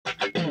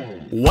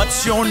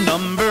What's your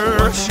number?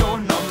 What's your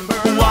number?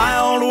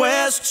 Wild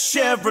West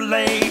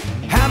Chevrolet.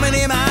 How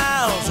many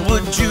miles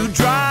would you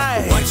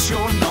drive? What's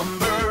your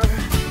number?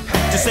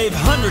 To save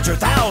hundreds or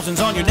thousands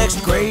on your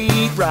next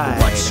great ride.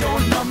 What's your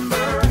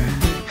number?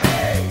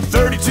 Hey.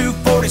 32,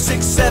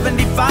 46,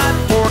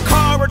 75 for a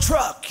car or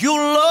truck you'll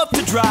love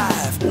to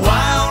drive.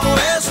 Wild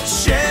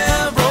West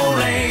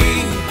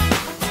Chevrolet.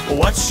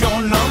 What's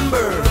your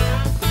number?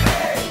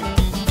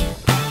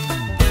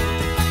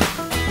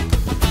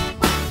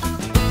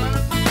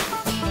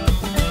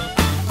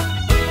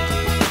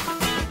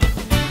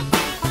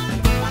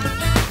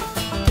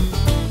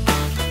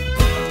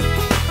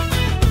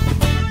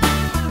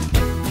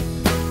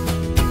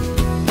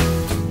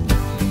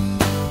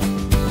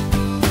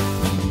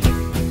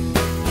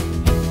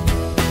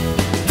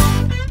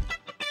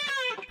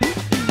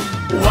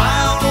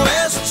 Wild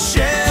West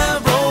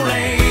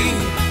Chevrolet.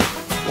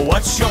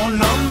 What's your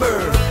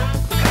number?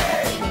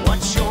 Hey,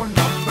 what's your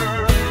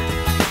number?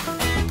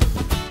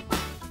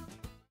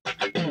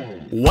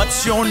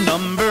 What's your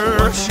number?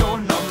 What's your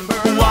number?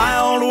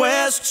 Wild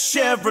West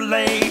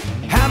Chevrolet.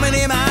 How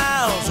many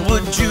miles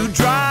would you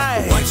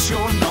drive? What's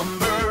your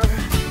number?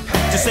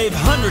 Hey. To save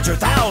hundreds or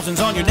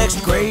thousands on your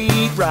next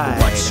great ride.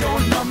 What's your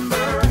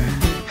number?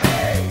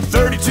 Hey.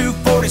 32,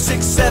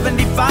 46,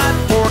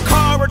 75 for a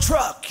car or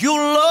truck you'll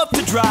love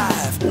to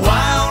drive.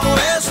 Wild